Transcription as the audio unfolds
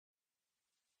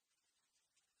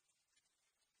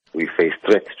We face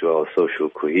threats to our social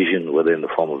cohesion, whether in the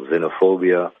form of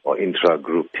xenophobia or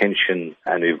intra-group tension,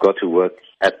 and we've got to work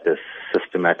at this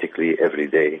systematically every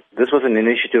day. This was an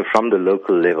initiative from the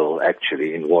local level,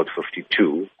 actually, in Ward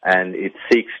 52, and it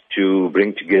seeks to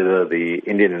bring together the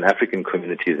Indian and African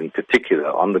communities in particular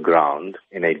on the ground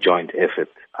in a joint effort.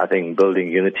 I think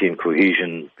building unity and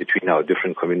cohesion between our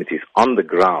different communities on the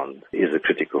ground is a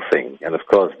critical thing. And of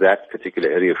course, that particular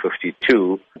area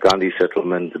 52, Gandhi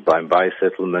settlement, Bambai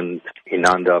settlement,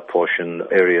 Inanda portion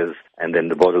areas, and then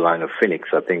the borderline of Phoenix,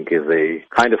 I think is a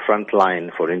kind of front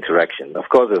line for interaction. Of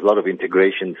course, there's a lot of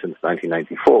integration since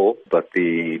 1994, but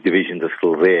the divisions are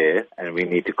still there, and we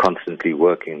need to constantly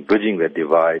work in bridging that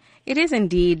divide. It is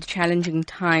indeed challenging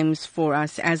times for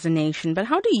us as a nation, but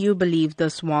how do you believe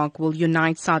this walk will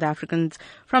unite South Africans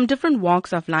from different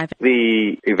walks of life?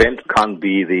 The event can't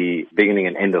be the beginning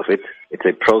and end of it. It's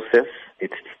a process.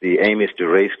 The aim is to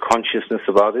raise consciousness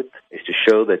about it, is to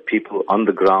show that people on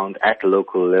the ground at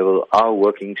local level are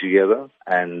working together,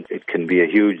 and it can be a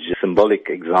huge symbolic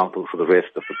example for the rest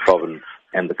of the province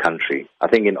and the country. I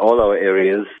think in all our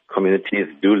areas, communities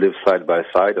do live side by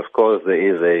side. Of course,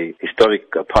 there is a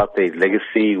historic apartheid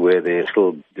legacy where there are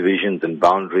still divisions and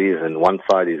boundaries, and one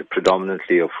side is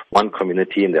predominantly of one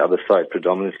community and the other side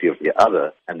predominantly of the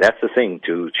other. And that's the thing,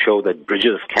 to show that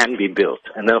bridges can be built.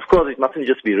 And then, of course, it mustn't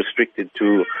just be restricted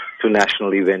to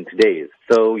national event days.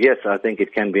 So, yes, I think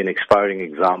it can be an inspiring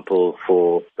example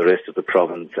for the rest of the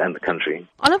province and the country.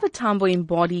 Oliver Tambo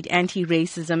embodied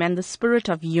anti-racism and the spirit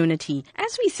of unity.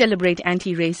 As we celebrate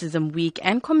Anti-Racism Week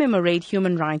and commemorate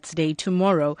Human Rights Day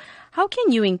tomorrow, how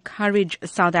can you encourage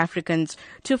South Africans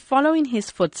to follow in his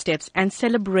footsteps and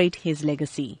celebrate his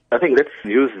legacy? I think let's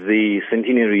use the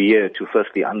centenary year to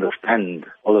firstly understand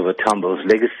Oliver Tambo's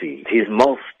legacy. His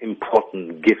most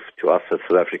important gift to us as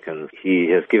South Africans, he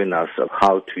has given us of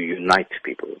how to unite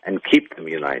people and keep them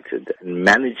united and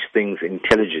manage things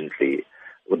intelligently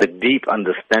with a deep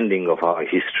understanding of our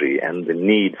history and the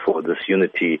need for this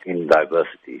unity in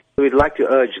diversity. We'd like to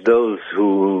urge those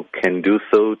who can do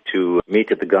so to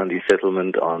meet at the Gandhi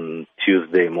settlement on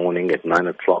Tuesday morning at 9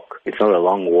 o'clock. It's not a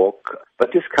long walk,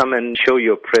 but just come and show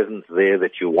your presence there,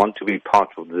 that you want to be part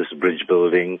of this bridge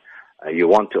building. You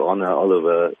want to honor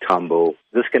Oliver Tambo.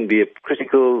 This can be a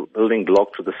critical building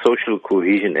block to the social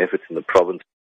cohesion efforts in the province.